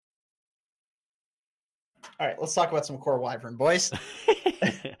All right, let's talk about some core wyvern, boys.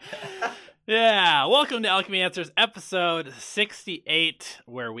 Yeah, welcome to Alchemy Answers episode 68,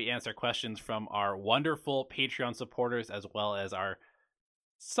 where we answer questions from our wonderful Patreon supporters as well as our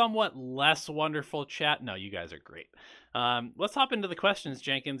somewhat less wonderful chat. No, you guys are great. Let's hop into the questions,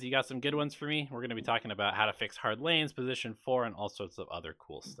 Jenkins. You got some good ones for me? We're going to be talking about how to fix hard lanes, position 4, and all sorts of other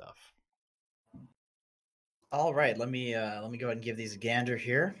cool stuff. All right, let me go ahead and give these a gander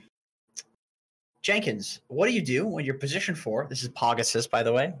here. Jenkins, what do you do when your position 4? This is Pegasus, by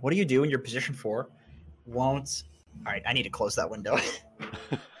the way. What do you do when your position 4 won't? All right, I need to close that window.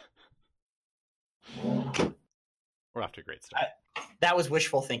 We're off to a great start. That was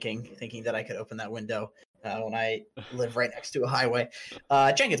wishful thinking that I could open that window when I live right next to a highway.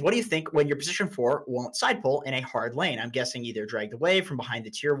 Jenkins, what do you think when your position 4 won't side pull in a hard lane? I'm guessing either dragged away from behind the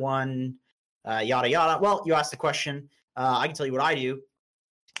tier 1, yada yada. Well, you asked the question. I can tell you what I do.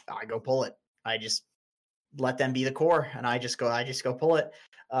 I go pull it. I just let them be the core, and I just go pull it.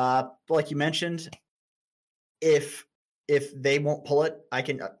 Like you mentioned, if they won't pull it, I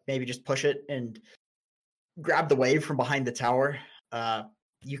can maybe just push it and grab the wave from behind the tower.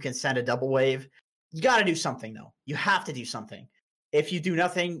 You can send a double wave. You got to do something, though. You have to do something. If you do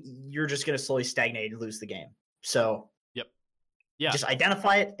nothing, you're just going to slowly stagnate and lose the game. So, yeah, just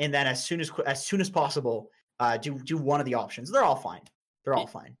identify it, and then as soon as possible, do one of the options. They're all fine. They're all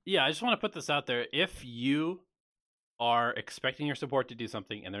fine. Yeah, I just want to put this out there. If you are expecting your support to do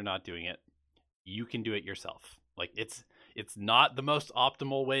something and they're not doing it, you can do it yourself. Like it's not the most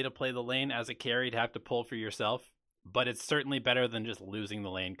optimal way to play the lane as a carry to have to pull for yourself, but it's certainly better than just losing the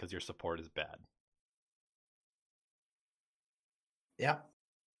lane because your support is bad. Yeah,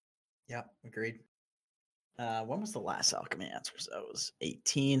 agreed. When was the last Alchemy Answers? That was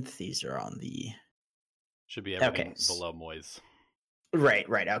 18th. These are on the... Should be everything below Moise. Right.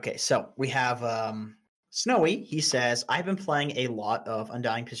 Okay, so we have Snowy. He says, I've been playing a lot of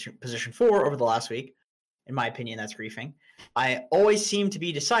Undying Position 4 over the last week. In my opinion, that's griefing. I always seem to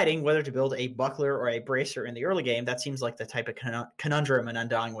be deciding whether to build a Buckler or a Bracer in the early game. That seems like the type of conundrum an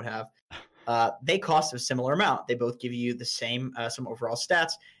Undying would have. They cost a similar amount. They both give you the same some overall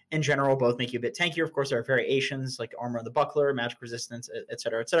stats. In general, both make you a bit tankier. Of course, there are variations like armor on the Buckler, magic resistance,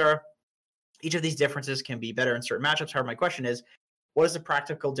 etc., etc. Each of these differences can be better in certain matchups. However, my question is, what is the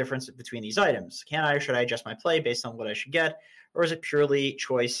practical difference between these items? Can I or should I adjust my play based on what I should get? Or is it purely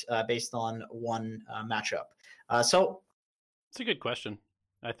choice based on one matchup? So it's a good question.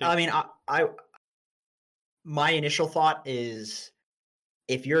 My initial thought is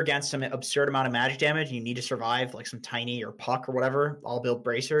if you're against some absurd amount of magic damage and you need to survive like some tiny or puck or whatever, I'll build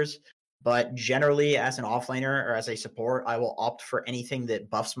bracers. But generally, as an offlaner or as a support, I will opt for anything that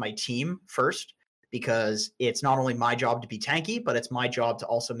buffs my team first, because it's not only my job to be tanky, but it's my job to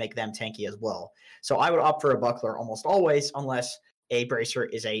also make them tanky as well. So I would opt for a Buckler almost always, unless a Bracer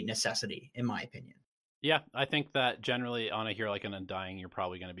is a necessity, in my opinion. Yeah, I think that generally on a hero like an Undying, you're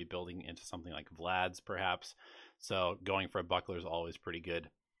probably going to be building into something like Vlad's, perhaps. So going for a Buckler is always pretty good.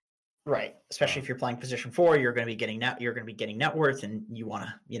 Right, especially if you're playing position 4, you're going to be getting net worth, and you want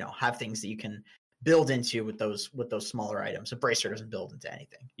to have things that you can build into with those smaller items. A Bracer doesn't build into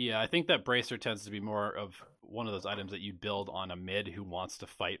anything. Yeah, I think that Bracer tends to be more of one of those items that you build on a mid who wants to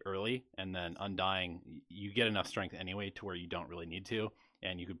fight early, and then Undying, you get enough strength anyway to where you don't really need to,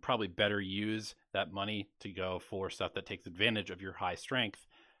 and you could probably better use that money to go for stuff that takes advantage of your high strength,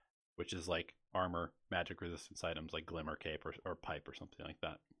 which is like armor, magic resistance items like Glimmer Cape or Pipe or something like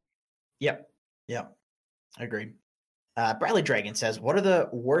that. Yep. Agreed. Bradley Dragon says, what are the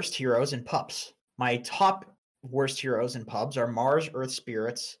worst heroes in pups? My top worst heroes in pubs are Mars, Earth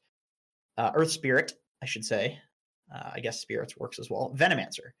Spirit, I should say. I guess Spirits works as well.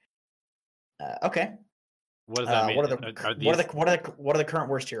 Venomancer. Okay. What does that mean? What are the current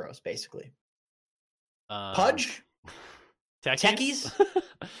worst heroes, basically? Pudge? Techies?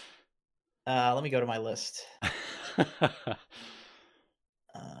 Let me go to my list.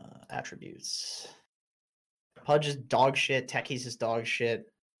 Attributes. Pudge is dog shit. Techies is dog shit.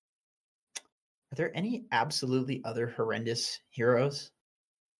 Are there any absolutely other horrendous heroes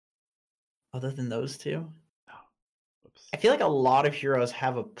other than those two? I feel like a lot of heroes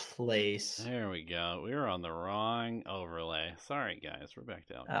have a place. There we go. We were on the wrong overlay. Sorry, guys. We're back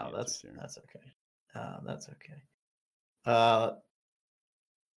to Alchemy Answers here. That's okay.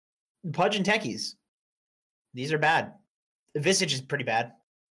 Pudge and Techies. These are bad. Visage is pretty bad.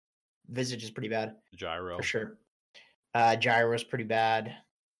 Gyro. For sure. Gyro is pretty bad.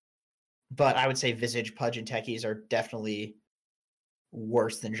 But I would say Visage, Pudge, and Techies are definitely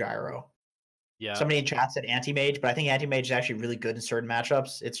worse than Gyro. Yeah. Somebody in chat said Anti-Mage, but I think Anti-Mage is actually really good in certain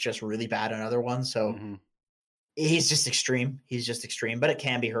matchups. It's just really bad in other ones. So He's just extreme. He's just extreme, but it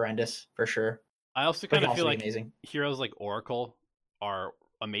can be horrendous for sure. I also But kind it can of feel also be like amazing. heroes like Oracle are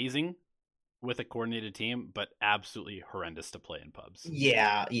amazing with a coordinated team, but absolutely horrendous to play in pubs.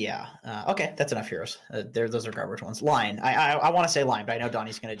 Yeah, yeah. Okay, that's enough heroes. Those are garbage ones. Lion. I want to say Lion, but I know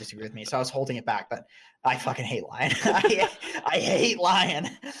Donnie's going to disagree with me, so I was holding it back. But I fucking hate Lion. I hate Lion.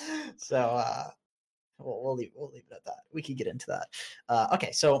 So we'll leave it at that. We can get into that.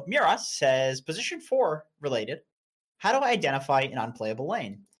 Okay, so Mira says position 4 related. How do I identify an unplayable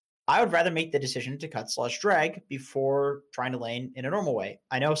lane? I would rather make the decision to cut/drag before trying to lane in a normal way.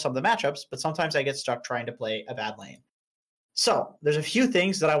 I know some of the matchups, but sometimes I get stuck trying to play a bad lane. So there's a few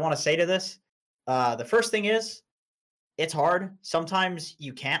things that I want to say to this. The first thing is, it's hard. Sometimes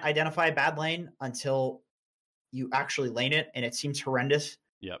you can't identify a bad lane until you actually lane it, and it seems horrendous.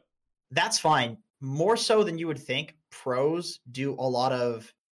 Yep. That's fine. More so than you would think, pros do a lot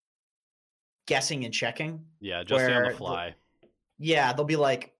of guessing and checking. Yeah, just on the fly. They'll be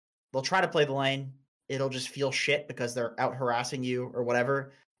like, they'll try to play the lane. It'll just feel shit because they're out harassing you or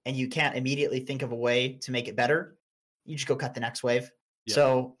whatever, and you can't immediately think of a way to make it better. You just go cut the next wave. Yep.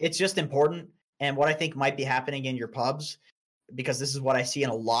 So it's just important. And what I think might be happening in your pubs, because this is what I see in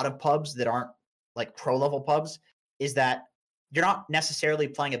a lot of pubs that aren't like pro level pubs, is that you're not necessarily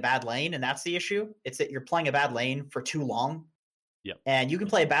playing a bad lane, and that's the issue. It's that you're playing a bad lane for too long. Yep. And you can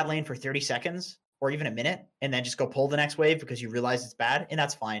play a bad lane for 30 seconds or even a minute and then just go pull the next wave because you realize it's bad, and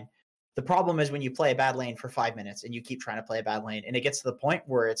that's fine. The problem is when you play a bad lane for 5 minutes and you keep trying to play a bad lane, and it gets to the point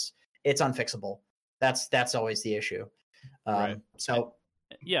where it's unfixable. That's always the issue. Right. So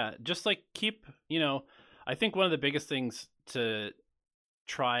yeah, just like keep, I think one of the biggest things to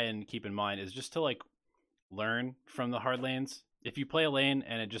try and keep in mind is just to like learn from the hard lanes. If you play a lane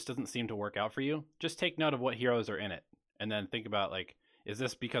and it just doesn't seem to work out for you, just take note of what heroes are in it, and then think about like, is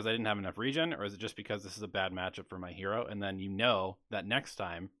this because I didn't have enough regen, or is it just because this is a bad matchup for my hero? And then you know that next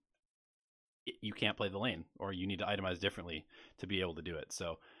time you can't play the lane, or you need to itemize differently to be able to do it.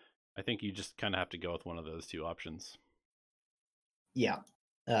 So I think you just kind of have to go with one of those two options. Yeah.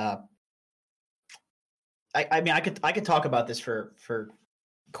 I mean, I could talk about this for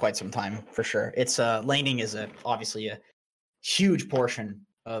quite some time for sure. It's laning is obviously a huge portion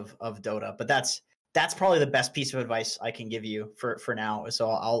of Dota, but that's probably the best piece of advice I can give you for now. So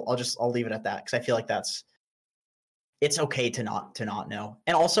I'll leave it at that, because I feel like it's okay to not know.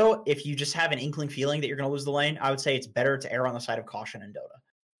 And also, if you just have an inkling feeling that you're going to lose the lane, I would say it's better to err on the side of caution in Dota.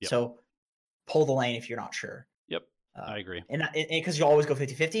 Yep. So pull the lane if you're not sure. Yep, I agree. And because you always go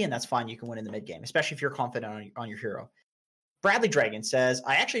 50-50, and that's fine. You can win in the mid game, especially if you're confident on your hero. Bradley Dragon says,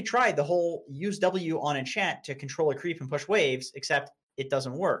 I actually tried the whole use W on enchant to control a creep and push waves, except it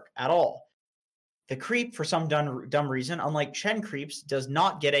doesn't work at all. The creep, for some dumb reason, unlike Chen creeps, does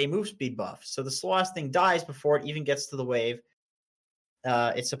not get a move speed buff. So the slow-ass thing dies before it even gets to the wave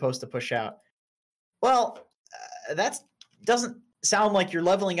it's supposed to push out. Well, that doesn't sound like you're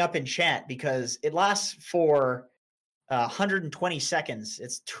leveling up enchant, because it lasts for 120 seconds.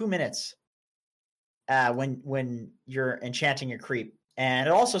 It's 2 minutes when you're enchanting your creep. And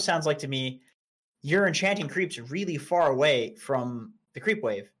it also sounds like to me you're enchanting creeps really far away from the creep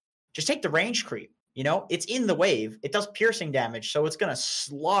wave. Just take the range creep. It's in the wave. It does piercing damage, so it's going to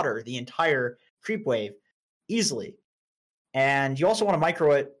slaughter the entire creep wave easily. And you also want to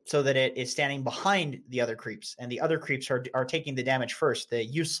micro it so that it is standing behind the other creeps, and the other creeps are taking the damage first, the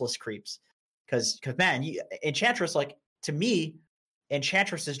useless creeps. Because man, Enchantress, like, to me,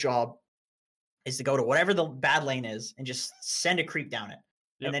 Enchantress's job is to go to whatever the bad lane is and just send a creep down it.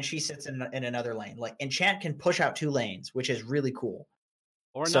 Yep. And then she sits in another lane. Like, Enchant can push out 2 lanes, which is really cool.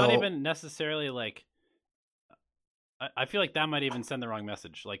 Or not even necessarily like, I feel like that might even send the wrong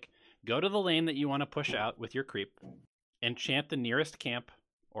message. Like, go to the lane that you want to push out with your creep, enchant the nearest camp,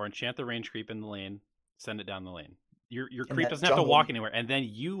 or enchant the range creep in the lane, send it down the lane. Your creep doesn't have to walk anywhere, and then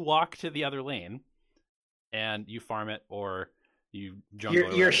you walk to the other lane, and you farm it, or you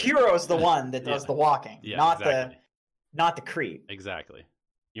jungle. Your hero is the one that does the walking, not the creep. Exactly.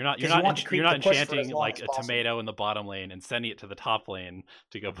 You're not enchanting like a tomato in the bottom lane and sending it to the top lane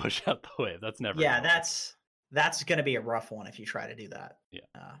to go push out the wave. That's never. Yeah, that's going to be a rough one if you try to do that. Yeah,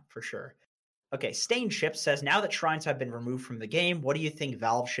 for sure. Okay, Stained Ship says, now that shrines have been removed from the game, what do you think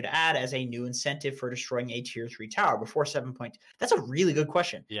Valve should add as a new incentive for destroying a tier 3 tower before 7. That's a really good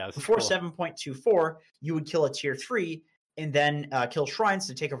question. Yeah, before 7.24, you would kill a tier 3 and then kill shrines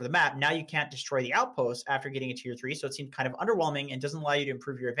to take over the map. Now you can't destroy the outpost after getting a tier 3, so it seemed kind of underwhelming and doesn't allow you to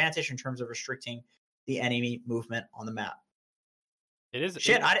improve your advantage in terms of restricting the enemy movement on the map. It is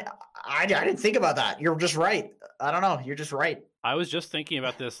shit. I didn't think about that. You're just right. I don't know. You're just right. I was just thinking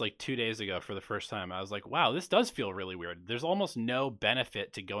about this like 2 days ago for the first time. I was like, wow, this does feel really weird. There's almost no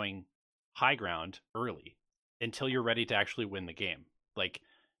benefit to going high ground early until you're ready to actually win the game. Like,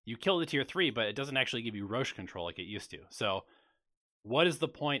 you kill the tier 3, but it doesn't actually give you Roche control like it used to. So what is the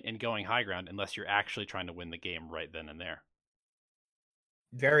point in going high ground unless you're actually trying to win the game right then and there?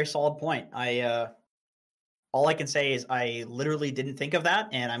 Very solid point. All I can say is I literally didn't think of that,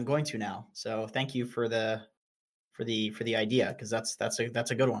 and I'm going to now. So thank you for the idea, because that's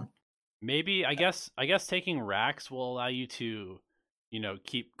a good one. Maybe I guess taking Rax will allow you to,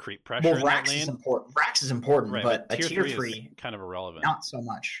 keep creep pressure in that lane. Rax is important, right, but but a tier 3 is kind of irrelevant. not so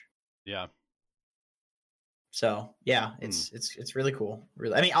much. Yeah. So yeah, it's really cool.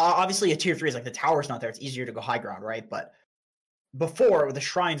 Really, I mean, obviously a tier 3 is like the tower's not there. It's easier to go high ground, right? But before, the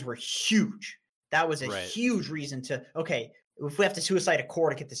shrines were huge. That was a huge reason to, okay, if we have to suicide a core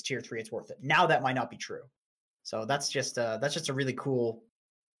to get this tier 3, it's worth it. Now that might not be true. So that's just a really cool.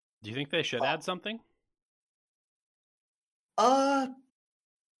 Do you think they should add something?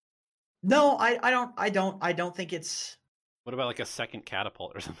 No, I don't think it's. What about like a second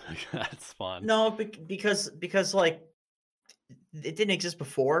catapult or something like that? It's fun. No, because like it didn't exist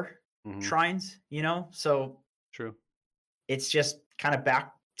before shrines, so true. It's just kind of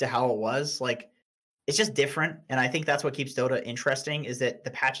back to how it was. Like, it's just different, and I think that's what keeps Dota interesting, is that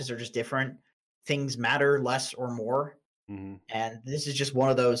the patches are just different. Things matter less or more, and this is just one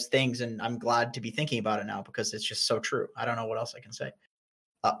of those things, and I'm glad to be thinking about it now because it's just so true. I don't know what else I can say.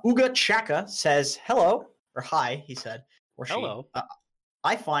 Uga Chaka says hello, or hi, he said, or hello.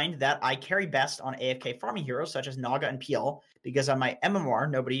 I find that I carry best on AFK farming heroes such as Naga and PL because on my MMR,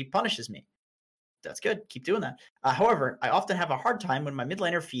 nobody punishes me. That's good. Keep doing that. However, I often have a hard time when my mid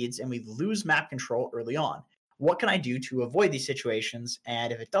laner feeds and we lose map control early on. What can I do to avoid these situations?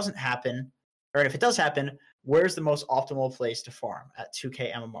 And if it doesn't happen, or if it does happen, where's the most optimal place to farm at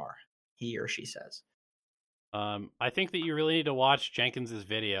 2k MMR? He or she says. I think that you really need to watch Jenkins's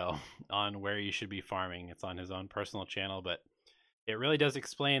video on where you should be farming. It's on his own personal channel, but it really does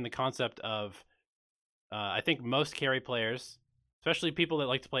explain the concept of, I think most carry players, especially people that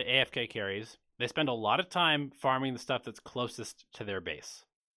like to play AFK carries, they spend a lot of time farming the stuff that's closest to their base.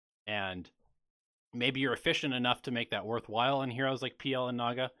 And maybe you're efficient enough to make that worthwhile in heroes like PL and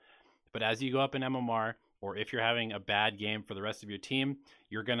Naga. But as you go up in MMR, or if you're having a bad game for the rest of your team,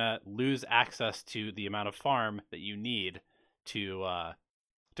 you're going to lose access to the amount of farm that you need to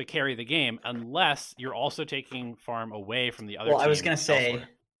carry the game, unless you're also taking farm away from the other team. Well, I was going to say,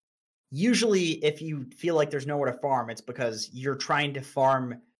 usually if you feel like there's nowhere to farm, it's because you're trying to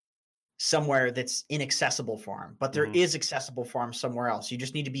farm somewhere that's inaccessible farm, but there is accessible farm somewhere else. You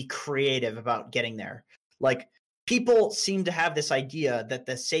just need to be creative about getting there. Like, people seem to have this idea that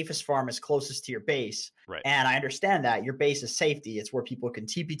the safest farm is closest to your base. Right. And I understand that your base is safety. It's where people can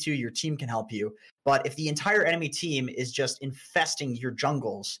TP to, your team can help you. But if the entire enemy team is just infesting your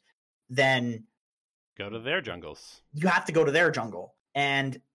jungles, then go to their jungles. You have to go to their jungle.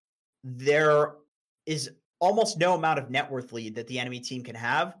 And there is almost no amount of net worth lead that the enemy team can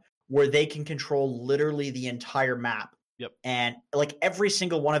have where they can control literally the entire map. Yep. And like every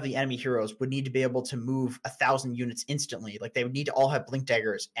single one of the enemy heroes would need to be able to move 1,000 units instantly. Like they would need to all have blink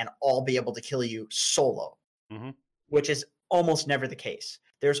daggers and all be able to kill you solo, which is almost never the case.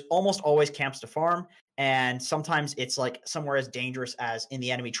 There's almost always camps to farm. And sometimes it's like somewhere as dangerous as in the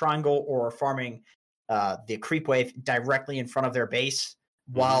enemy triangle or farming the creep wave directly in front of their base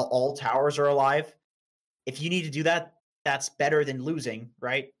while all towers are alive. If you need to do that, that's better than losing,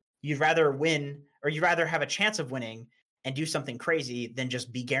 right? You'd rather win, or you'd rather have a chance of winning and do something crazy than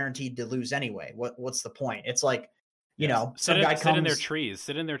just be guaranteed to lose anyway. What's the point? It's like, you know, sit in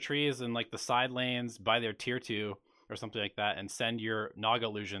their trees and like the side lanes by their tier 2 or something like that, and send your Naga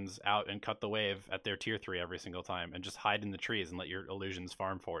illusions out and cut the wave at their tier 3 every single time, and just hide in the trees and let your illusions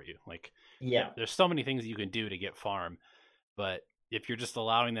farm for you. Like, there's so many things you can do to get farm, but if you're just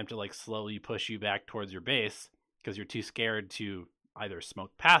allowing them to like slowly push you back towards your base because you're too scared to either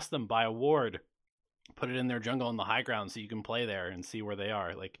smoke past them, buy a ward, put it in their jungle in the high ground so you can play there and see where they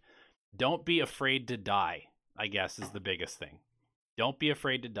are. Like, don't be afraid to die, I guess, is the biggest thing. Don't be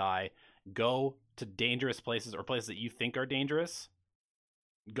afraid to die. Go to dangerous places, or places that you think are dangerous.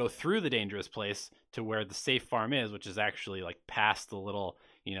 Go through the dangerous place to where the safe farm is, which is actually like past the little,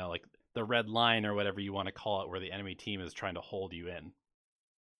 you know, like the red line or whatever you want to call it, where the enemy team is trying to hold you in.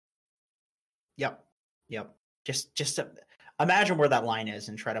 Yep. Just imagine where that line is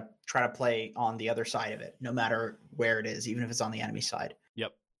and try to play on the other side of it, no matter where it is, even if it's on the enemy side.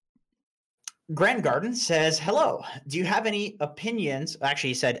 Yep. Grand Garden says, hello. Do you have any opinions? Actually,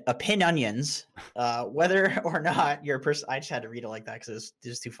 he said opinions, whether or not your person. I just had to read it like that because it's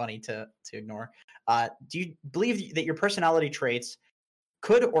just too funny to ignore. Do you believe that your personality traits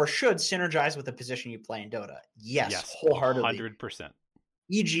could or should synergize with the position you play in Dota? Yes, wholeheartedly. 100%.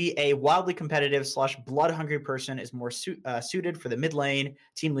 E.g., a wildly competitive / blood-hungry person is more suited for the mid lane,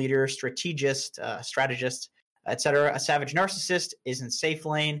 team leader, strategist, etc. A savage narcissist is in safe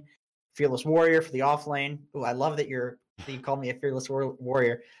lane. Fearless warrior for the off lane. Ooh, I love that you called me a fearless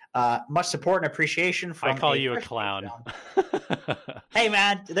warrior. Much support and appreciation from. I call you a clown. Hey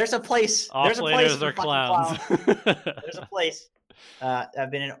man, there's a place. There's a place for clowns. There's a place.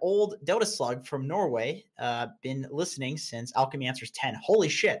 I've been an old Dota slug from Norway. Been listening since Alchemy Answers 10. Holy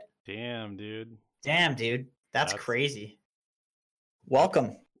shit! Damn, dude. That's crazy.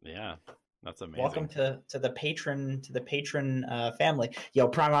 Welcome. Yeah. That's amazing. Welcome to the patron family. Yo,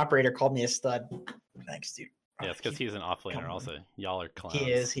 Prime Operator called me a stud. Thanks, dude. Yeah, it's because he's an offlaner also. Y'all are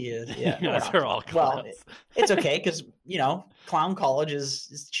clowns. He is. Yeah. You guys are all clowns. Well, it's okay because, clown college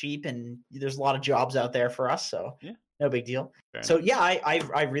is cheap and there's a lot of jobs out there for us. So yeah, no big deal. Fair enough. Yeah,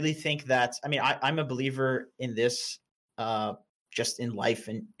 I really think that, I'm a believer in this just in life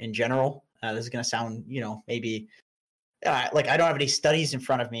in general. This is going to sound, maybe... like I don't have any studies in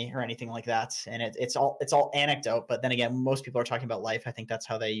front of me or anything like that, and it's all anecdote. But then again, most people are talking about life. I think that's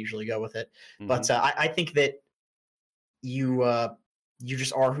how they usually go with it. Mm-hmm. But I think that you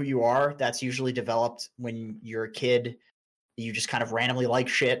just are who you are. That's usually developed when you're a kid. You just kind of randomly like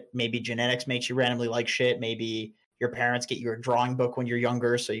shit. Maybe genetics makes you randomly like shit. Maybe your parents get you a drawing book when you're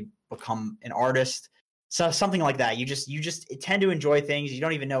younger, so you become an artist. So something like that. You just tend to enjoy things. You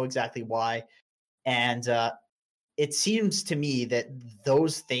don't even know exactly why, and it seems to me that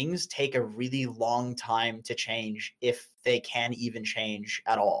those things take a really long time to change, if they can even change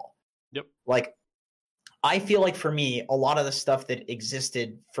at all. Yep. Like, I feel like for me, a lot of the stuff that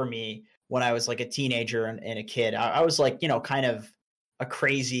existed for me when I was like a teenager and a kid, I was like, kind of a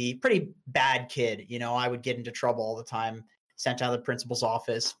crazy, pretty bad kid. I would get into trouble all the time, sent out of the principal's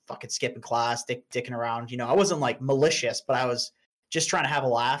office, fucking skipping class, dicking around. I wasn't like malicious, but I was just trying to have a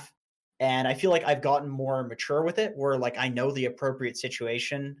laugh. And I feel like I've gotten more mature with it, where like I know the appropriate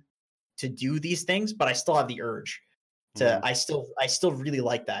situation to do these things, but I still have the urge to. Mm-hmm. I still really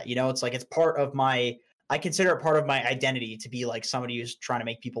like that. It's like it's part of my. I consider it part of my identity to be like somebody who's trying to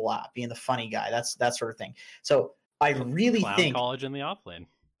make people laugh, being the funny guy. That's that sort of thing. So I really think college in the offlane.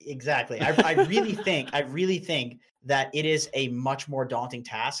 Exactly. I really think that it is a much more daunting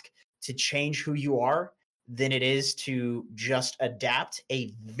task to change who you are than it is to just adapt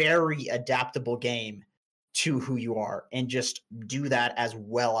a very adaptable game to who you are and just do that as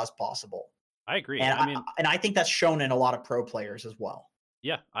well as possible. I agree. And I think that's shown in a lot of pro players as well.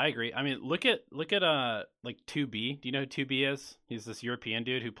 Yeah, I agree. Look at like 2B. Do you know who 2B is? He's this European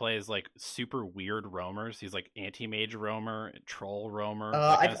dude who plays like super weird roamers. He's like anti-mage roamer, troll roamer.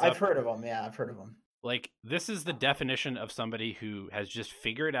 I've heard of him. Yeah, I've heard of him. Like, this is the definition of somebody who has just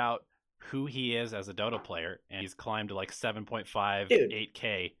figured out who he is as a Dota player, and he's climbed to like 7.5,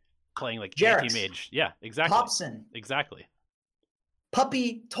 8K playing like anti-mage. Yeah, exactly. Topson. Exactly.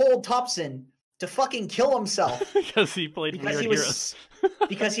 Puppy told Topson to fucking kill himself because he played weird heroes.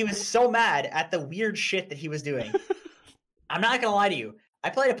 Because he was so mad at the weird shit that he was doing. I'm not gonna lie to you.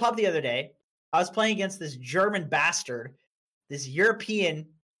 I played a pub the other day. I was playing against this German bastard, this European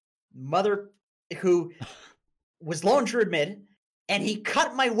mother who was lone druid mid, and he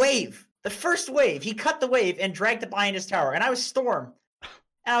cut my wave. The first wave, he cut the wave and dragged it behind his tower, and I was Storm.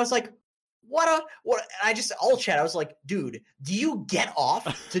 And I was like, what? I just all chat. I was like, dude, do you get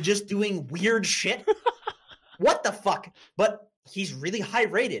off to just doing weird shit? What the fuck? But he's really high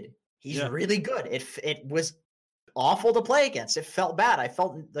rated. He's really good. It was awful to play against. It felt bad. I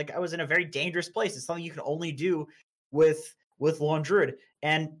felt like I was in a very dangerous place. It's something you can only do with Lone Druid.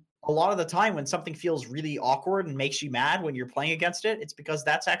 And a lot of the time when something feels really awkward and makes you mad when you're playing against it, it's because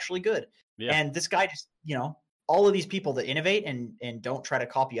that's actually good. Yeah. And this guy just, all of these people that innovate and don't try to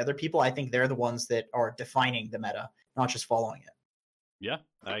copy other people, I think they're the ones that are defining the meta, not just following it. Yeah,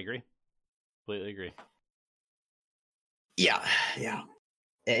 I agree. Completely agree. Yeah.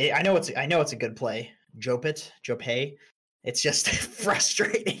 I know it's a good play. Jope. It's just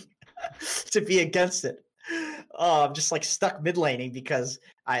frustrating to be against it. I'm just like stuck mid laning because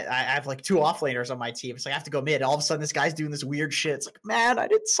I have like 2 offlaners on my team. So I have to go mid. All of a sudden this guy's doing this weird shit. It's like, man, I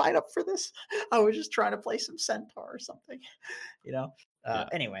didn't sign up for this. I was just trying to play some Centaur or something,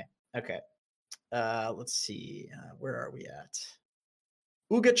 Anyway. Okay. Let's see. Where are we at?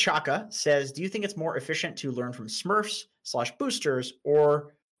 Uga Chaka says, do you think it's more efficient to learn from Smurfs / boosters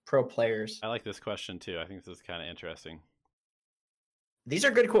or pro players. I like this question too. I think this is kind of interesting. These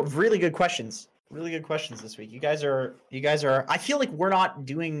are really good questions. Really good questions this week. You guys are. I feel like we're not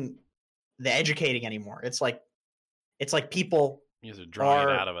doing the educating anymore. It's like people. You guys are drawing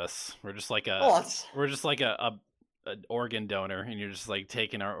it out of us. We're just like an organ donor, and you're just like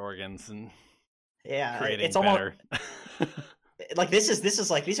taking our organs and creating it's better. Like this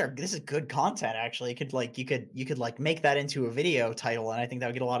is good content. Actually, you could like make that into a video title, and I think that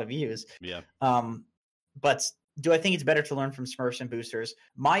would get a lot of views. Yeah. But do I think it's better to learn from Smurfs and boosters?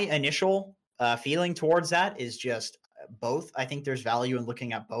 My initial feeling towards that is just both. I think there's value in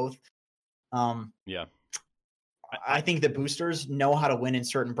looking at both. Yeah. I think the boosters know how to win in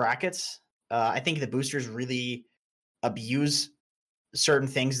certain brackets. I think the boosters really abuse certain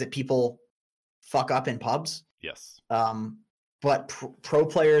things that people fuck up in pubs. Yes. But pro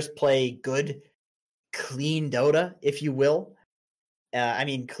players play good, clean Dota, if you will. I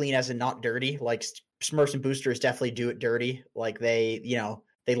mean, clean as in not dirty. Like Smurfs and boosters definitely do it dirty. Like they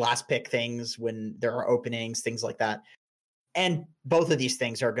last pick things when there are openings, things like that. And both of these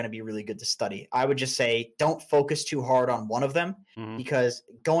things are going to be really good to study. I would just say don't focus too hard on one of them, because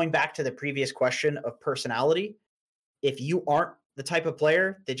going back to the previous question of personality, if you aren't the type of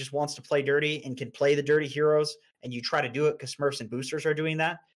player that just wants to play dirty and can play the dirty heroes, and you try to do it because Smurfs and boosters are doing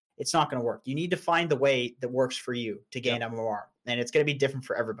that, it's not going to work. You need to find the way that works for you to gain MMR, and it's going to be different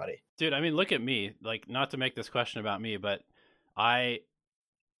for everybody. Dude, I mean, look at me. Like, not to make this question about me, but I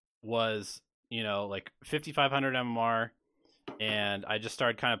was, like 5,500 MMR, and I just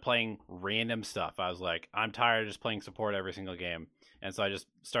started kind of playing random stuff. I was like, I'm tired of just playing support every single game. And so I just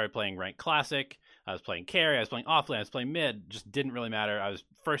started playing ranked classic. I was playing carry. I was playing offlane. I was playing mid. Just didn't really matter. I was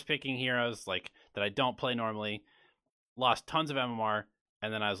first picking heroes like that I don't play normally. Lost tons of MMR.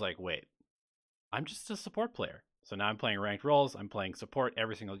 And then I was like, wait, I'm just a support player. So now I'm playing ranked roles. I'm playing support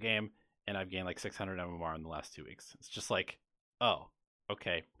every single game. And I've gained like 600 MMR in the last 2 weeks. It's just like, oh,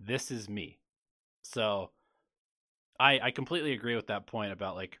 okay, this is me. So I completely agree with that point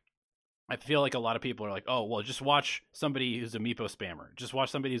about like, I feel like a lot of people are like, oh, well, just watch somebody who's a Meepo spammer. Just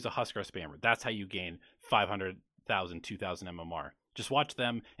watch somebody who's a Huskar spammer. That's how you gain 500,000, 2,000 MMR. Just watch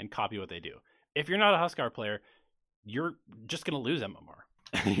them and copy what they do. If you're not a Huskar player, you're just going to lose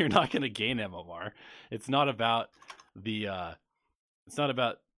MMR. You're not going to gain MMR. It's not about the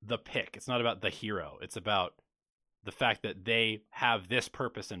pick. It's not about the hero. It's about the fact that they have this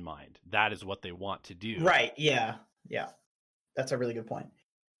purpose in mind. That is what they want to do. Right. Yeah. Yeah. That's a really good point.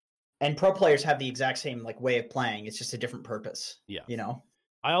 And pro players have the exact same like way of playing. It's just a different purpose. Yeah.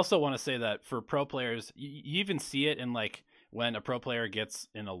 I also want to say that for pro players, you even see it in like when a pro player gets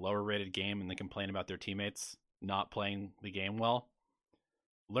in a lower rated game and they complain about their teammates not playing the game well.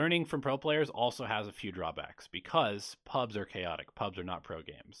 Learning from pro players also has a few drawbacks because pubs are chaotic. Pubs are not pro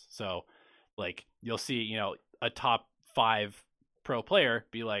games. So like you'll see, a top 5 pro player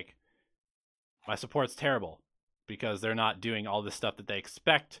be like, my support's terrible because they're not doing all this stuff that they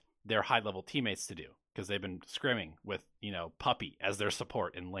expect their high level teammates to do because they've been scrimming with, Puppy as their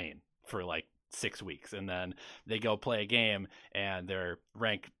support in lane for like 6 weeks. And then they go play a game and their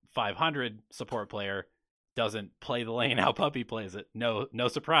rank 500 support player doesn't play the lane how Puppy plays it. No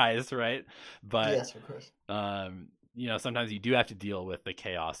surprise, right? But yes, of course. Sometimes you do have to deal with the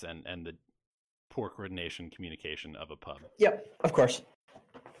chaos and the poor coordination communication of a pub. Yep, of course.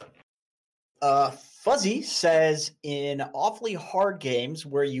 Fuzzy says, in awfully hard games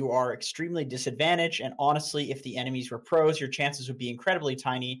where you are extremely disadvantaged, and honestly, if the enemies were pros, your chances would be incredibly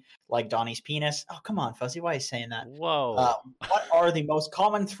tiny, like Donnie's penis. Oh, come on, Fuzzy. Why are you saying that? Whoa. What are the most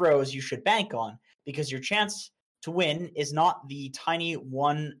common throws you should bank on? Because your chance to win is not the tiny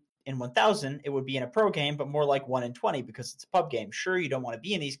 1 in 1,000. It would be in a pro game, but more like 1 in 20 because it's a pub game. Sure, you don't want to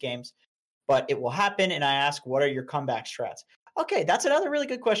be in these games, but it will happen. And I ask, what are your comeback strats? Okay, that's another really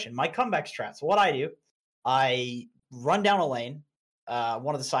good question. My comeback strats. What I do, I run down a lane,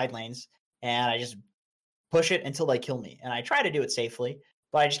 one of the side lanes, and I just push it until they kill me. And I try to do it safely,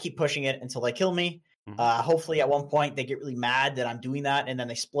 but I just keep pushing it until they kill me. Hopefully at one point they get really mad that I'm doing that, and then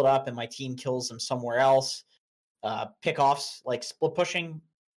they split up and my team kills them somewhere else. Pickoffs, like split pushing,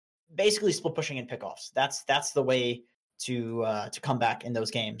 basically split pushing and pickoffs. That's the way to come back in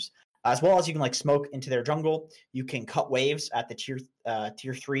those games. As well as you can like smoke into their jungle. You can cut waves at the tier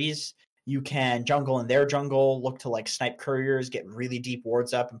 3s. You can jungle in their jungle, look to like snipe couriers, get really deep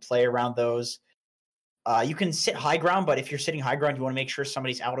wards up and play around those. You can sit high ground, but if you're sitting high ground, you want to make sure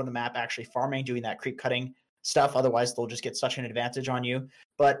somebody's out on the map actually farming, doing that creep cutting stuff. Otherwise, they'll just get such an advantage on you.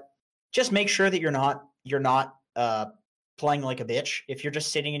 But just make sure that you're not playing like a bitch. If you're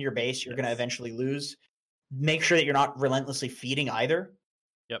just sitting in your base, you're going to eventually lose. Make sure that you're not relentlessly feeding either.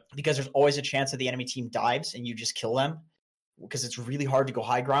 Yep. Because there's always a chance that the enemy team dives and you just kill them, because it's really hard to go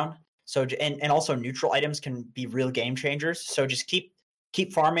high ground. So and also neutral items can be real game changers. So just keep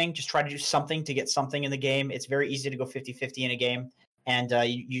farming. Just try to do something to get something in the game. It's very easy to go 50-50 in a game, and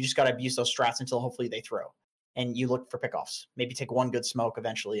you just got to abuse those strats until hopefully they throw, and you look for pickoffs. Maybe take one good smoke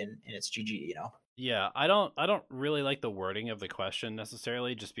eventually, and it's GG. You know. Yeah, I don't really like the wording of the question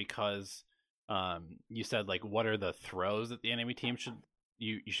necessarily, just because you said like what are the throws that the enemy team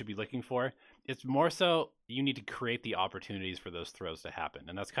you should be looking for. It's more so you need to create the opportunities for those throws to happen,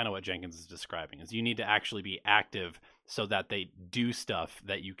 and that's kind of what Jenkins is describing. Is you need to actually be active so that they do stuff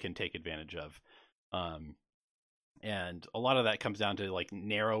that you can take advantage of. And a lot of that comes down to like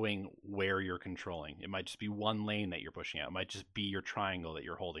narrowing where you're controlling. It might just be one lane that you're pushing out. It might just be your triangle that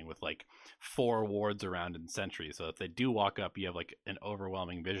you're holding with like 4 wards around and sentries. So if they do walk up, you have like an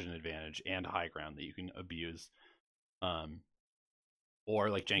overwhelming vision advantage and high ground that you can abuse. Or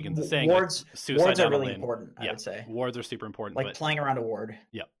like Jenkins is saying, wards, like, wards are really important, I would say. Wards are super important. Like playing around a ward.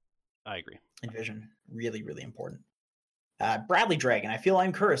 Yeah, I agree. And vision, really, really important. Bradley Dragon, I feel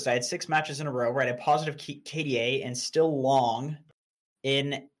I'm cursed. I had 6 matches in a row where I had a positive KDA and still long.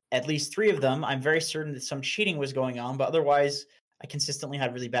 In at least 3 of them, I'm very certain that some cheating was going on, but otherwise, I consistently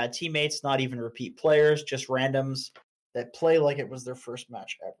had really bad teammates, not even repeat players, just randoms that play like it was their first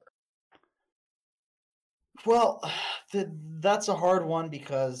match ever. Well, that's a hard one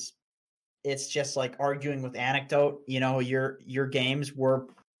because it's just like arguing with anecdote. You know, your games were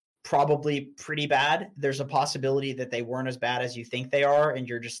probably pretty bad. There's a possibility that they weren't as bad as you think they are, and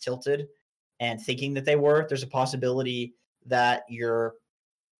you're just tilted and thinking that they were. There's a possibility that you're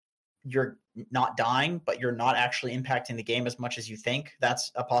not dying, but you're not actually impacting the game as much as you think.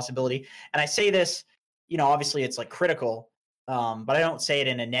 That's a possibility. And I say this, you know, obviously it's like critical, but I don't say it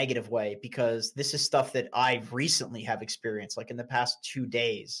in a negative way, because this is stuff that I recently have experienced. Like in the past 2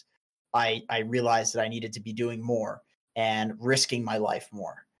 days, I realized that I needed to be doing more and risking my life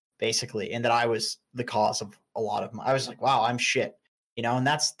more, basically, and that I was the cause of a lot of I was like, wow, I'm shit, you know, and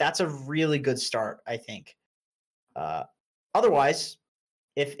that's a really good start, I think. Otherwise,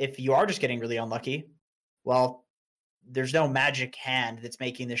 if you are just getting really unlucky, well, there's no magic hand that's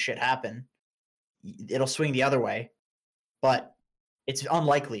making this shit happen. It'll swing the other way, but it's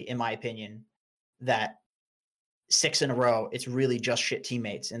unlikely, in my opinion, that 6 in a row, it's really just shit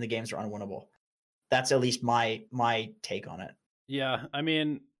teammates and the games are unwinnable. That's at least my take on it. Yeah, I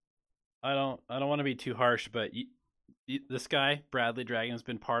mean, I don't want to be too harsh, but this guy, Bradley Dragon, has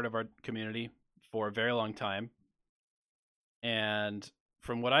been part of our community for a very long time. And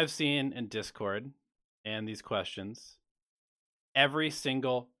from what I've seen in Discord and these questions, every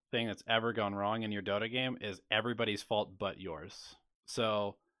single thing that's ever gone wrong in your Dota game is everybody's fault but yours.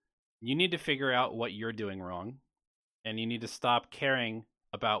 So you need to figure out what you're doing wrong, and you need to stop caring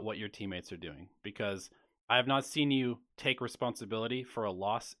about what your teammates are doing, because I have not seen you take responsibility for a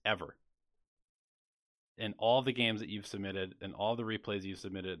loss ever in all the games that you've submitted and all the replays you've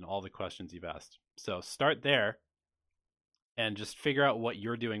submitted and all the questions you've asked. So start there and just figure out what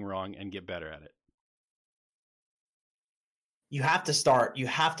you're doing wrong and get better at it. You have to start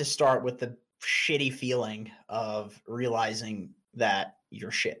with the shitty feeling of realizing that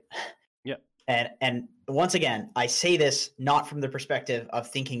you're shit. Yep. And once again, I say this not from the perspective of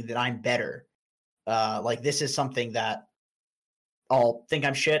thinking that I'm better. Like this is something that I'll think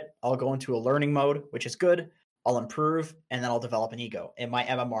I'm shit. I'll go into a learning mode, which is good. I'll improve, and then I'll develop an ego. And my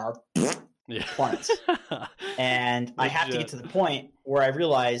MMR plummets. And I have to get to the point where I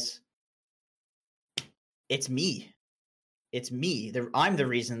realize it's me. It's me. I'm the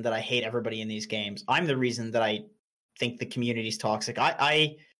reason that I hate everybody in these games. I'm the reason that I think the community's toxic.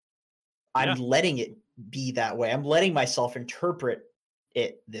 I'm letting it be that way. I'm letting myself interpret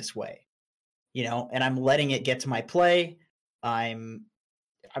it this way, you know, and I'm letting it get to my play. I'm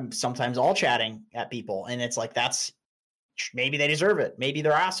sometimes all chatting at people, and it's like, that's maybe they deserve it. Maybe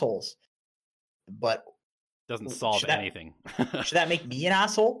they're assholes, but doesn't solve anything. Should that make me an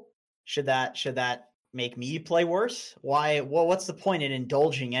asshole? Should that make me play worse? Why? Well, what's the point in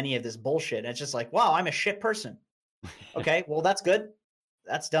indulging any of this bullshit? And it's just like, wow, I'm a shit person. Okay, well, that's good.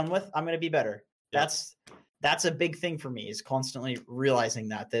 That's done with. I'm going to be better. Yeah. That's a big thing for me, is constantly realizing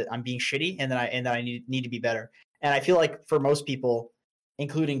that I'm being shitty and that I need to be better. And I feel like for most people,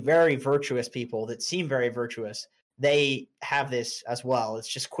 including very virtuous people that seem very virtuous, they have this as well. It's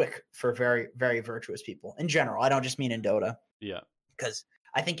just quick for very, very virtuous people in general. I don't just mean in Dota. Yeah. Because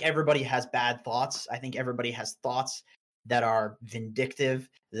I think everybody has bad thoughts. I think everybody has thoughts that are vindictive,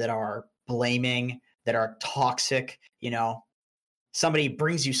 that are blaming, that are toxic, you know. somebody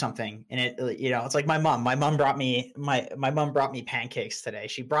brings you something and it, you know, it's like my mom brought me my mom brought me pancakes today.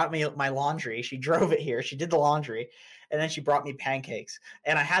 She brought me my laundry. She drove it here. She did the laundry and then she brought me pancakes.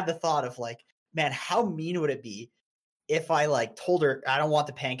 And I had the thought of like, man, how mean would it be if I like told her I don't want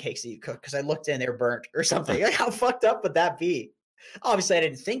the pancakes that you cook because I looked in, they're burnt or something. Like, how fucked up would that be? Obviously, I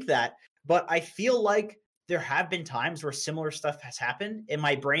didn't think that, but I feel like there have been times where similar stuff has happened and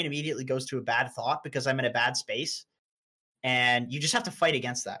my brain immediately goes to a bad thought because I'm in a bad space. And you just have to fight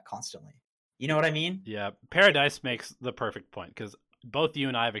against that constantly. You know what I mean? Yeah, Paradise makes the perfect point because both you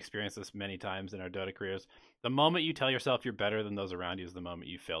and I have experienced this many times in our Dota careers. The moment you tell yourself you're better than those around you is the moment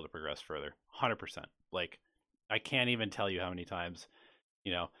you fail to progress further. 100%. Like, I can't even tell you how many times,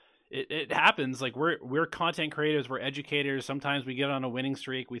 you know, it happens. Like, we're content creators, we're educators. Sometimes we get on a winning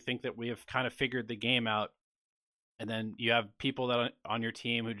streak. We think that we have kind of figured the game out. And then you have people that on your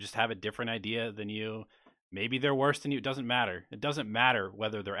team who just have a different idea than you. Maybe they're worse than you. It doesn't matter. It doesn't matter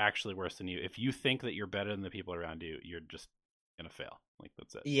whether they're actually worse than you. If you think that you're better than the people around you, you're just going to fail. Like,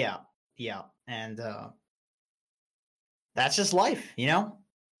 that's it. Yeah. Yeah. And that's just life, you know?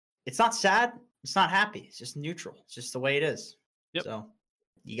 It's not sad. It's not happy. It's just neutral. It's just the way it is. Yep. So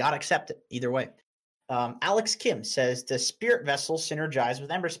you got to accept it either way. Alex Kim says, does Spirit Vessel synergize with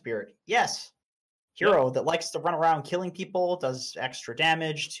Ember Spirit? Yes. Hero that likes to run around killing people, does extra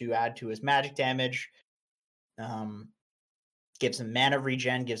damage to add to his magic damage. Gives him mana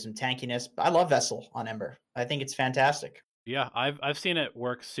regen, gives him tankiness. I love Vessel on Ember. I think it's fantastic. Yeah, I've seen it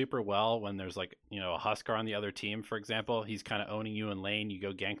work super well when there's like, you know, a Huskar on the other team, for example. He's kind of owning you in lane. You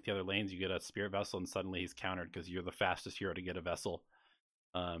go gank the other lanes, you get a Spirit Vessel, and suddenly he's countered because you're the fastest hero to get a Vessel.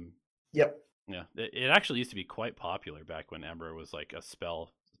 Yep. Yeah, it actually used to be quite popular back when Ember was like a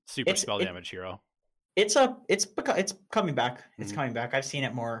super spell damage hero. It's coming back. It's coming back. I've seen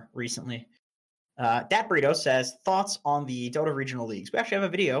it more recently. Dat Burrito says, thoughts on the Dota regional leagues. We actually have a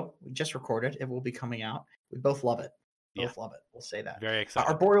video we just recorded. It will be coming out. We both love it. Both love it. We'll say that. Very excited.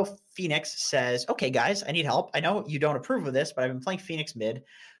 Arboreal Phoenix says, okay, guys, I need help. I know you don't approve of this, but I've been playing Phoenix mid.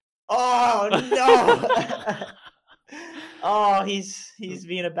 Oh, no. Oh, he's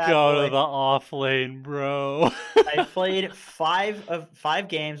being a bad boy. Go to the off lane, bro. I played 5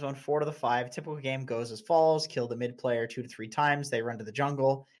 games, won 4 to the 5. Typical game goes as follows. Kill the mid player 2 to 3 times. They run to the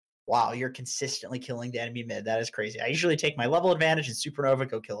jungle. Wow, you're consistently killing the enemy mid. That is crazy. I usually take my level advantage in Supernova,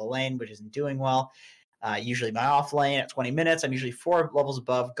 go kill a lane, which isn't doing well. Usually my off lane at 20 minutes. I'm usually 4 levels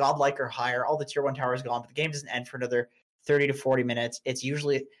above, godlike or higher. All the tier 1 towers gone, but the game doesn't end for another 30 to 40 minutes. It's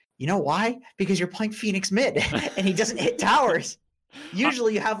usually, you know why? Because you're playing Phoenix mid and he doesn't hit towers.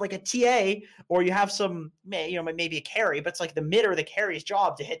 Usually you have like a TA or you have some, you know, maybe a carry, but it's like the mid or the carry's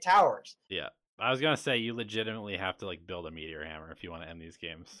job to hit towers. Yeah. I was going to say you legitimately have to like build a Meteor Hammer if you want to end these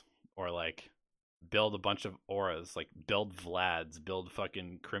games. Or like build a bunch of auras, like build Vlad's, build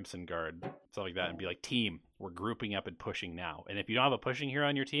fucking Crimson Guard, stuff like that, and be like, team, we're grouping up and pushing now. And if you don't have a pushing hero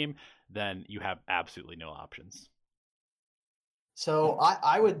on your team, then you have absolutely no options. So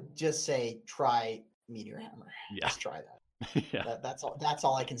I would just say try Meteor Hammer. Yeah. Just try that. Yeah. That's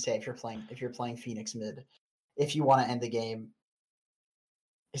all I can say if you're playing Phoenix mid. If you want to end the game.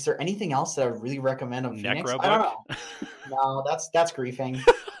 Is there anything else that I would really recommend on Phoenix? I don't know. No, that's griefing.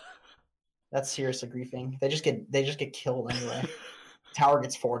 That's seriously griefing. They just get killed anyway. Tower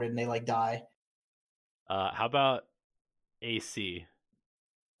gets forwarded and they like die. How about AC?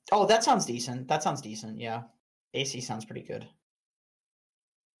 Oh, that sounds decent. Yeah, AC sounds pretty good.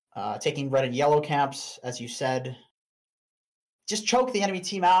 Taking red and yellow camps, as you said. Just choke the enemy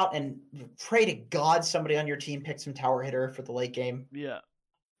team out and pray to God somebody on your team picks some tower hitter for the late game. Yeah.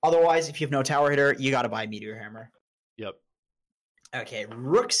 Otherwise, if you have no tower hitter, you got to buy Meteor Hammer. Yep. Okay,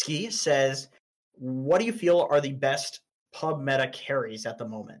 Rookski says, what do you feel are the best pub meta carries at the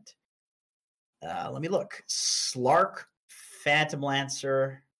moment? Let me look. Slark, Phantom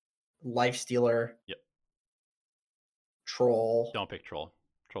Lancer, Lifestealer. Yep. Troll. Don't pick Troll.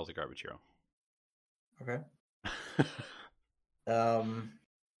 Troll's a garbage hero. Okay.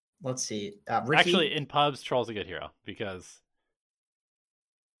 Let's see. Ricky? Actually, in pubs, Troll's a good hero because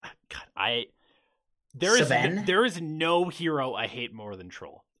God, there is no hero I hate more than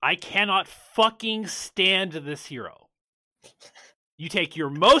Troll. I cannot fucking stand this hero. You take your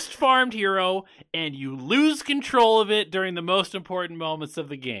most farmed hero and you lose control of it during the most important moments of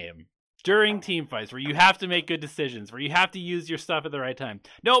the game. During team fights where you have to make good decisions, where you have to use your stuff at the right time.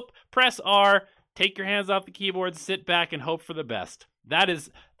 Nope, press R, take your hands off the keyboard, sit back and hope for the best. That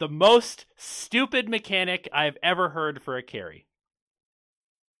is the most stupid mechanic I've ever heard for a carry.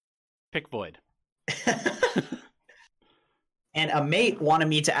 Pick Void. And a mate wanted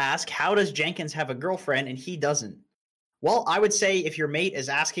me to ask, how does Jenkins have a girlfriend and he doesn't? Well, I would say if your mate is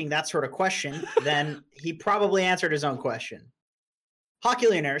asking that sort of question, then he probably answered his own question.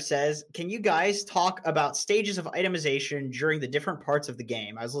 Hockulionaire says, can you guys talk about stages of itemization during the different parts of the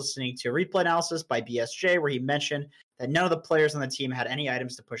game? I was listening to a replay analysis by BSJ where he mentioned that none of the players on the team had any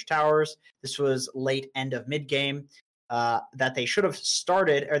items to push towers. This was late end of mid-game, that they should have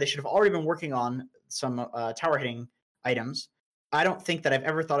started, or they should have already been working on some tower hitting items. I don't think that I've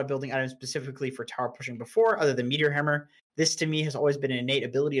ever thought of building items specifically for tower pushing before, other than Meteor Hammer. This to me has always been an innate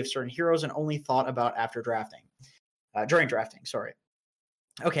ability of certain heroes and only thought about after drafting. During drafting, sorry.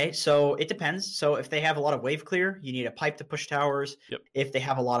 Okay, so it depends. So if they have a lot of wave clear, you need a pipe to push towers. Yep. If they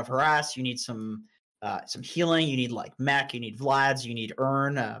have a lot of harass, you need some healing. You need like mech, you need Vlad's, you need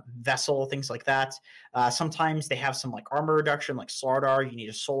Urn, Vessel, things like that. Sometimes they have some like armor reduction, like Slardar. You need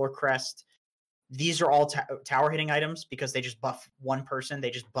a Solar Crest. These are all tower hitting items because they just buff one person.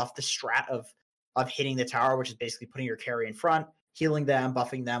 They just buff the strat of hitting the tower, which is basically putting your carry in front, healing them,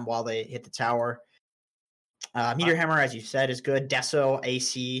 buffing them while they hit the tower. Meteor Hammer, as you said, is good. Deso,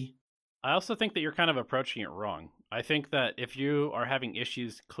 AC. I also think that you're kind of approaching it wrong. I think that if you are having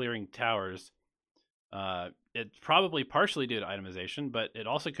issues clearing towers, it's probably partially due to itemization, but it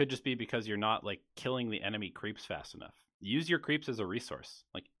also could just be because you're not like killing the enemy creeps fast enough. Use your creeps as a resource.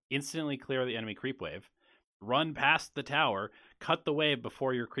 Like instantly clear the enemy creep wave, run past the tower, cut the wave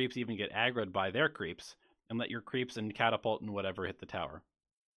before your creeps even get aggroed by their creeps, and let your creeps and catapult and whatever hit the tower.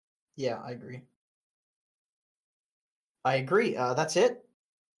 Yeah, I agree. That's it.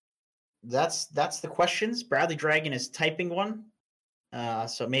 That's the questions. Bradley Dragon is typing one.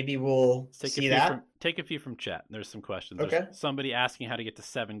 So maybe we'll see that. Take a few from chat. There's some questions. Okay. There's somebody asking how to get to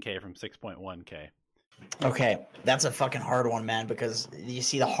 7K from 6.1K. Okay, that's a fucking hard one, man, because you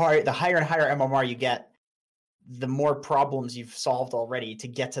see the higher and higher MMR you get, the more problems you've solved already to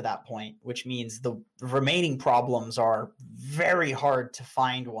get to that point, which means the remaining problems are very hard to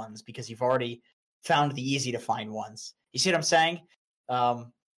find ones because you've already found the easy to find ones. You see what I'm saying?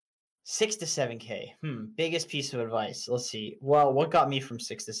 6 to 7K. Biggest piece of advice. Let's see. Well, what got me from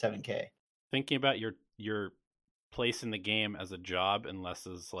 6 to 7K? Thinking about your place in the game as a job, unless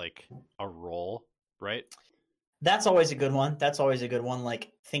it's like a role, right? That's always a good one.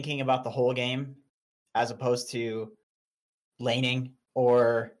 Like thinking about the whole game as opposed to laning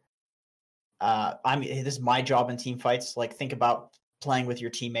or this is my job in team fights. Like think about playing with your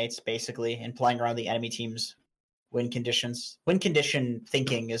teammates basically and playing around the enemy team's win conditions. Win condition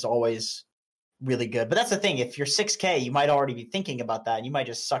thinking is always really good. But that's the thing. If you're 6K, you might already be thinking about that. And you might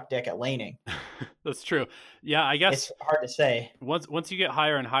just suck dick at laning. That's true. Yeah, I guess it's hard to say. Once you get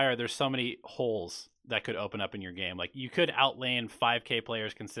higher and higher, there's so many holes that could open up in your game. Like you could outlane 5K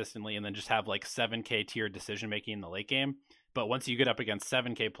players consistently and then just have like 7K tier decision making in the late game. But once you get up against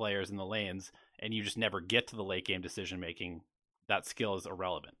 7K players in the lanes and you just never get to the late game decision making, that skill is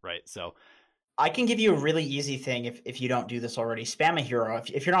irrelevant, right? So I can give you a really easy thing if you don't do this already. Spam a hero.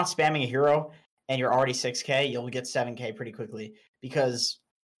 If you're not spamming a hero and you're already 6K, you'll get 7K pretty quickly because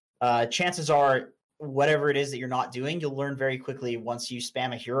chances are whatever it is that you're not doing, you'll learn very quickly once you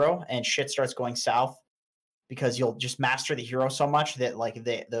spam a hero and shit starts going south because you'll just master the hero so much that like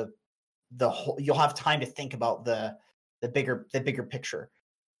the whole, you'll have time to think about the bigger picture.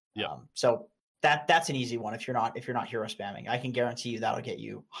 Yeah. So that's an easy one if you're not hero spamming. I can guarantee you that'll get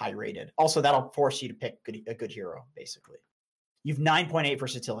you high rated. Also, that'll force you to pick a good hero, basically. You've 9.8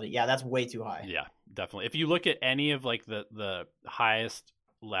 versatility. Yeah, that's way too high. Yeah, definitely. If you look at any of like the highest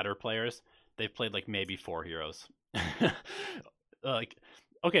ladder players, they've played like maybe 4 heroes. Like,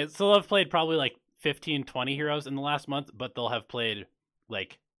 okay, so they'll have played probably like 15, 20 heroes in the last month, but they'll have played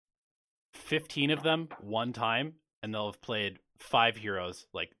like 15 of them one time, and they'll have played 5 heroes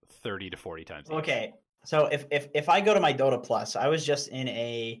like 30 to 40 times. Okay, so if I go to my Dota Plus, I was just in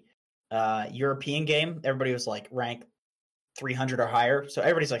a European game. Everybody was like rank 300 or higher, so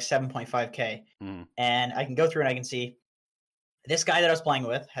everybody's like 7.5K. And I can go through and I can see this guy that I was playing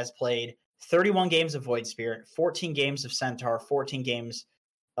with has played 31 games of Void Spirit, 14 games of Centaur, 14 games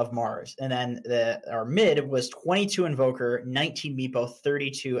of Mars, and then our mid was 22 Invoker, 19 Meepo,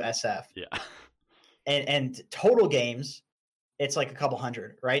 32 SF. Yeah. And total games, it's like a couple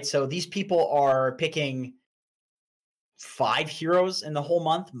hundred, right? So these people are picking 5 heroes in the whole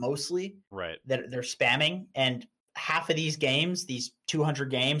month, mostly. Right. That they're spamming, and half of these games, these 200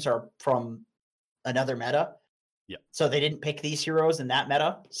 games, are from another meta. Yeah. So they didn't pick these heroes in that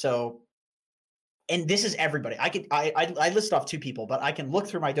meta. So, and this is everybody. I list off 2 people, but I can look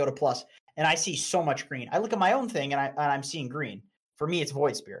through my Dota Plus and I see so much green. I look at my own thing and I'm seeing green. For me, it's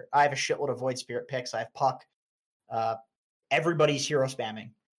Void Spirit. I have a shitload of Void Spirit picks. I have Puck. Everybody's hero spamming.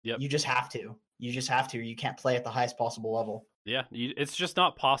 Yep. You just have to. You just have to. You can't play at the highest possible level. Yeah, it's just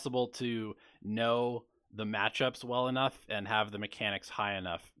not possible to know the matchups well enough and have the mechanics high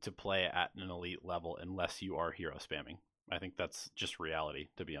enough to play at an elite level unless you are hero spamming. I think that's just reality,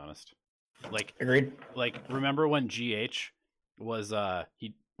 to be honest. Like, agreed. Like, remember when GH was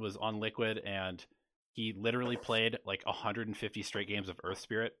he was on Liquid and he literally played like 150 straight games of Earth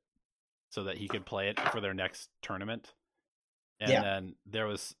Spirit so that he could play it for their next tournament. And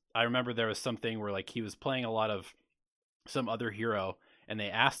then I remember there was something where like he was playing a lot of some other hero and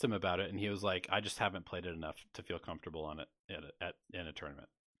they asked him about it and he was like, I just haven't played it enough to feel comfortable on it in a tournament.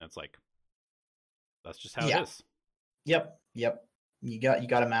 And it's like, that's just how it is. Yep. You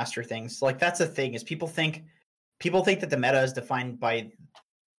got to master things. Like, that's the thing, is people think that the meta is defined by,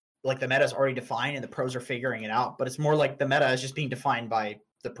 like, the meta is already defined and the pros are figuring it out, but it's more like the meta is just being defined by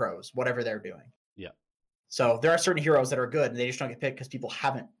the pros, whatever they're doing. Yeah. So there are certain heroes that are good and they just don't get picked because people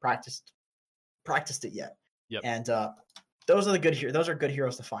haven't practiced it yet. Yep. And those are good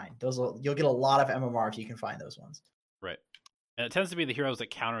heroes to find. You'll get a lot of MMR if you can find those ones. Right. And it tends to be the heroes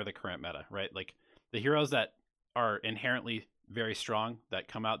that counter the current meta, right? Like the heroes that are inherently very strong that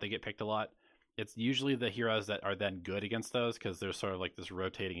come out, they get picked a lot. It's usually the heroes that are then good against those because there's sort of like this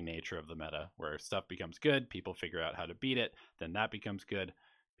rotating nature of the meta where stuff becomes good, people figure out how to beat it, then that becomes good,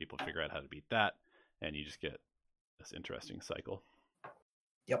 people figure out how to beat that, and you just get this interesting cycle.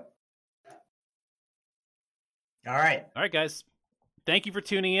 Yep. All right, guys. Thank you for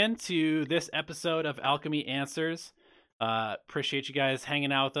tuning in to this episode of Alchemy Answers. Appreciate you guys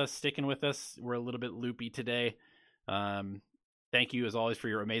hanging out with us, sticking with us. We're a little bit loopy today. Thank you, as always, for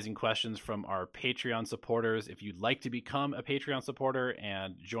your amazing questions from our Patreon supporters. If you'd like to become a Patreon supporter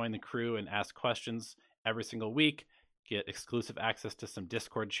and join the crew and ask questions every single week, get exclusive access to some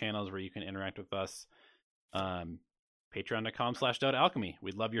Discord channels where you can interact with us. Patreon.com/DotaAlchemy.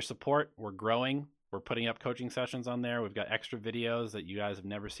 We'd love your support. We're growing. We're putting up coaching sessions on there. We've got extra videos that you guys have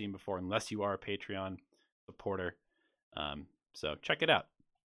never seen before unless you are a Patreon supporter. So check it out.